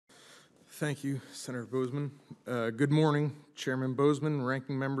Thank you, Senator Boozman. Good morning, Chairman Boozman,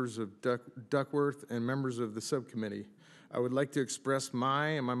 ranking members of Duckworth, and members of the subcommittee. I would like to express my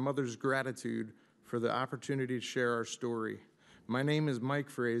and my mother's gratitude for the opportunity to share our story. My name is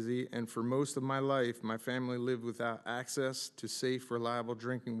Mike Frazee, and for most of my life, my family lived without access to safe, reliable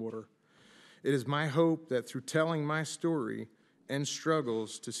drinking water. It is my hope that through telling my story and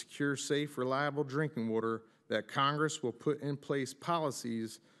struggles to secure safe, reliable drinking water, that Congress will put in place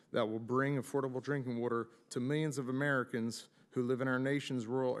policies that will bring affordable drinking water to millions of Americans who live in our nation's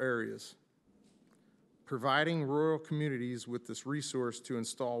rural areas. Providing rural communities with this resource to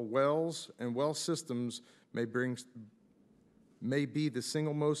install wells and well systems may be the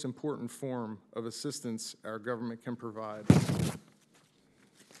single most important form of assistance our government can provide.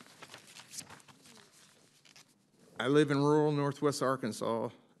 I live in rural northwest Arkansas,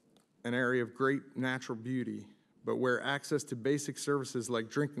 an area of great natural beauty, but where access to basic services like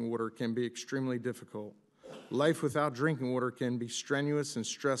drinking water can be extremely difficult. Life without drinking water can be strenuous and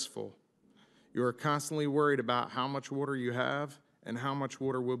stressful. You are constantly worried about how much water you have and how much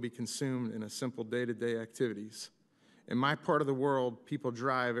water will be consumed in a simple day-to-day activities. In my part of the world, people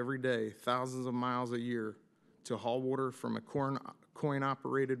drive every day thousands of miles a year to haul water from a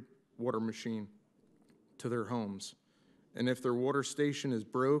coin-operated water machine to their homes. And if their water station is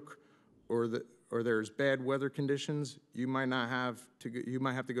broke or there's bad weather conditions, you might have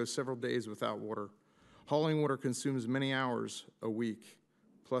to go several days without water. Hauling water consumes many hours a week,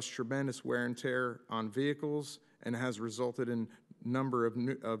 plus tremendous wear and tear on vehicles, and has resulted in a number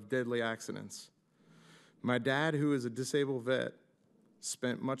of deadly accidents. My dad, who is a disabled vet,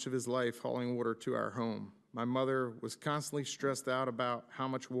 spent much of his life hauling water to our home. My mother was constantly stressed out about how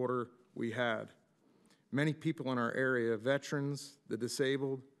much water we had. Many people in our area, veterans, the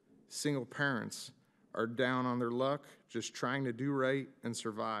disabled, single parents, are down on their luck, just trying to do right and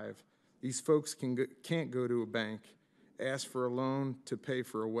survive. These folks can't go to a bank, ask for a loan to pay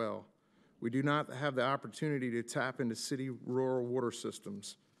for a well. We do not have the opportunity to tap into city rural water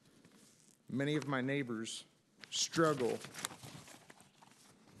systems. Many of my neighbors struggle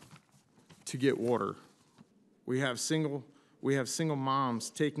to get water. We have single moms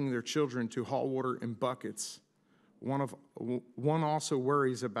taking their children to haul water in buckets. One also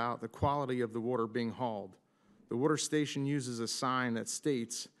worries about the quality of the water being hauled. The water station uses a sign that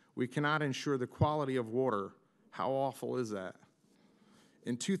states, "We cannot ensure the quality of water." How awful is that?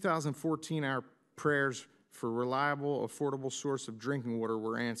 In 2014, our prayers for a reliable, affordable source of drinking water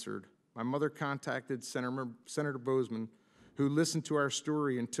were answered. My mother contacted Senator Boozman, who listened to our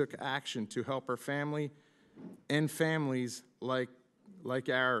story and took action to help our family and families like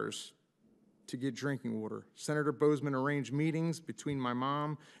ours to get drinking water. Senator Boozman arranged meetings between my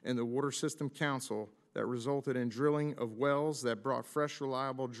mom and the Water System Council that resulted in drilling of wells that brought fresh,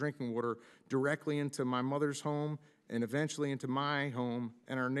 reliable drinking water directly into my mother's home and eventually into my home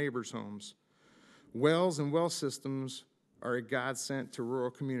and our neighbors' homes. Wells and well systems are a godsend to rural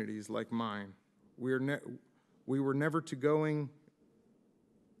communities like mine. We were never going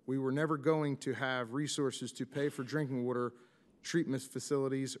to have resources to pay for drinking water treatment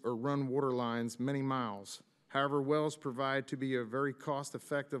facilities or run water lines many miles. However, wells provide to be a very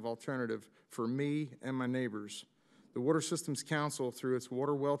cost-effective alternative for me and my neighbors. The Water Systems Council, through its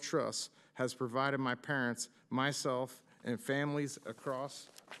Water Well Trust, has provided my parents, myself, and families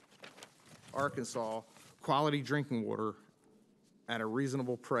across Arkansas quality drinking water at a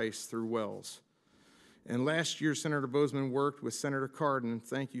reasonable price through wells. And last year, Senator Boozman worked with Senator Cardin,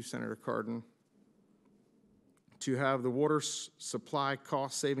 thank you, Senator Cardin, to have the Water Supply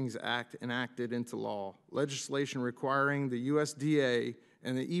Cost Savings Act enacted into law. Legislation requiring the USDA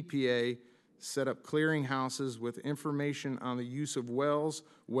and the EPA set up clearinghouses with information on the use of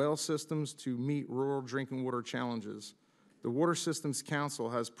well systems to meet rural drinking water challenges. The Water Systems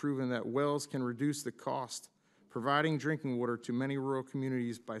Council has proven that wells can reduce the cost, providing drinking water to many rural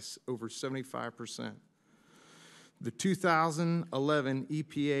communities by over 75%. The 2011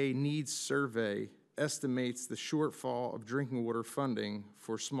 EPA Needs Survey estimates the shortfall of drinking water funding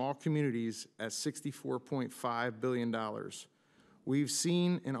for small communities at $64.5 billion. We've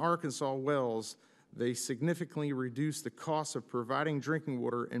seen in Arkansas wells, they significantly reduce the cost of providing drinking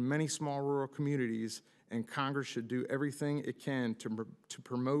water in many small rural communities, and Congress should do everything it can to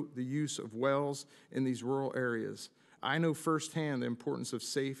promote the use of wells in these rural areas. I know firsthand the importance of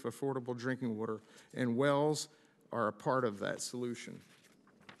safe, affordable drinking water, and wells are a part of that solution.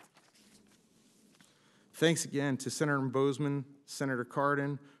 Thanks again to Senator Boozman, Senator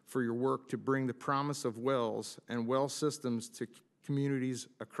Cardin, for your work to bring the promise of wells and well systems to communities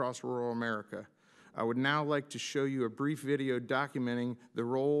across rural America. I would now like to show you a brief video documenting the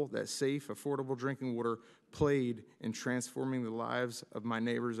role that safe, affordable drinking water played in transforming the lives of my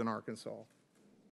neighbors in Arkansas.